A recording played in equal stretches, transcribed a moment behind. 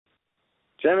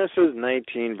Genesis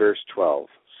 19, verse 12.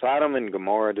 Sodom and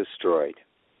Gomorrah destroyed.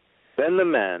 Then the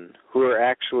men, who were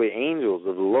actually angels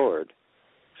of the Lord,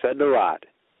 said to Lot,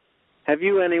 "Have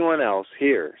you anyone else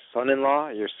here, son-in-law,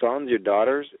 your sons, your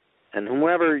daughters, and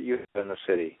whomever you have in the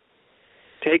city?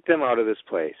 Take them out of this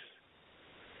place.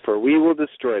 For we will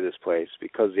destroy this place,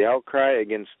 because the outcry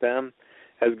against them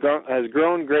has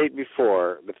grown great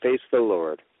before the face of the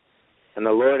Lord, and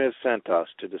the Lord has sent us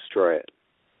to destroy it."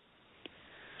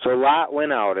 So Lot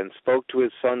went out and spoke to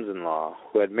his sons-in-law,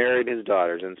 who had married his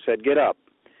daughters, and said, "Get up,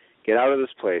 get out of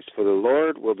this place, for the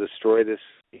Lord will destroy this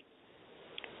city."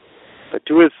 But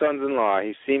to his sons-in-law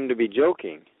he seemed to be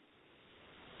joking.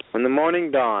 When the morning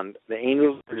dawned, the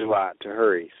angels urged Lot to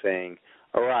hurry, saying,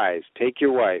 "Arise, take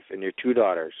your wife and your 2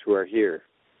 daughters who are here,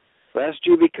 lest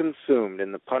you be consumed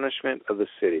in the punishment of the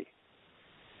city."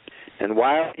 And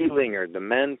while he lingered, the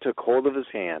men took hold of his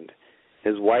hand,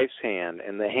 his wife's hand,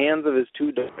 and the hands of his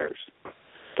 2 daughters,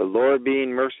 the Lord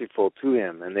being merciful to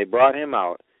him, and they brought him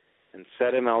out and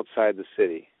set him outside the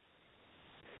city.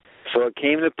 So it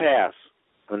came to pass,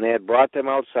 when they had brought them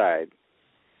outside,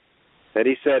 that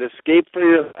he said, "Escape for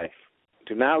your life.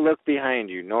 Do not look behind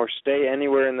you, nor stay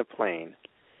anywhere in the plain.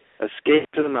 Escape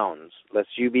to the mountains,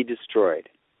 lest you be destroyed."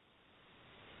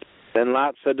 Then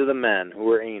Lot said to the men, who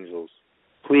were angels,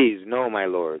 "Please, no, my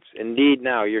lords. Indeed,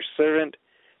 now your servant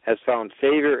has found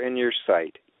favor in your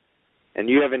sight, and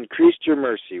you have increased your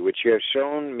mercy, which you have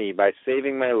shown me by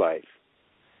saving my life.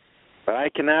 But I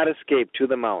cannot escape to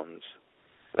the mountains,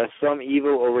 lest some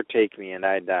evil overtake me and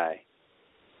I die.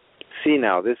 See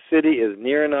now, this city is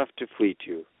near enough to flee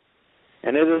to,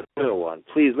 and it is a little one.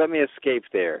 Please let me escape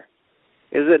there.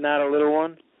 Is it not a little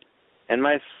one? And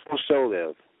my soul shall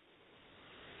live."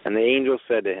 And the angel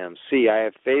said to him, "See, I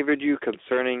have favored you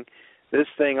concerning this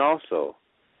thing also,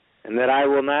 and that I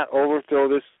will not overthrow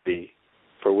this city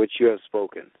for which you have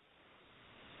spoken.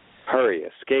 Hurry,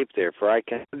 escape there, for I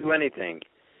cannot do anything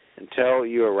until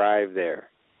you arrive there."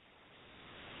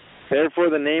 Therefore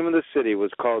the name of the city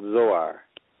was called Zoar.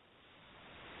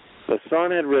 The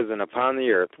sun had risen upon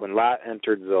the earth when Lot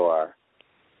entered Zoar.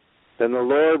 Then the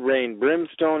Lord rained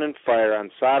brimstone and fire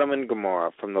on Sodom and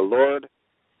Gomorrah from the Lord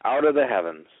out of the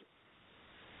heavens.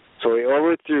 So he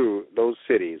overthrew those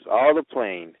cities, all the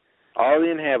plain, all the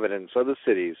inhabitants of the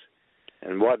cities,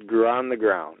 and what grew on the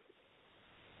ground.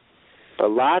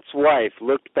 But Lot's wife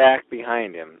looked back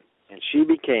behind him, and she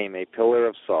became a pillar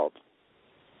of salt.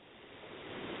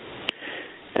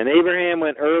 And Abraham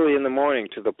went early in the morning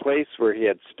to the place where he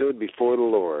had stood before the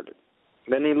Lord.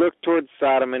 Then he looked toward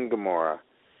Sodom and Gomorrah,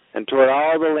 and toward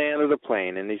all the land of the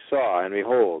plain, and he saw, and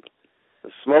behold,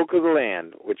 the smoke of the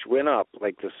land, which went up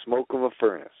like the smoke of a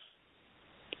furnace.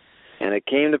 And it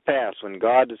came to pass, when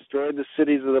God destroyed the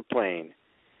cities of the plain,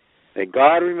 that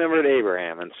God remembered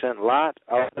Abraham, and sent Lot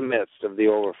out of the midst of the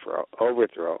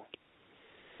overthrow,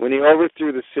 when he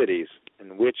overthrew the cities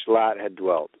in which Lot had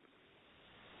dwelt.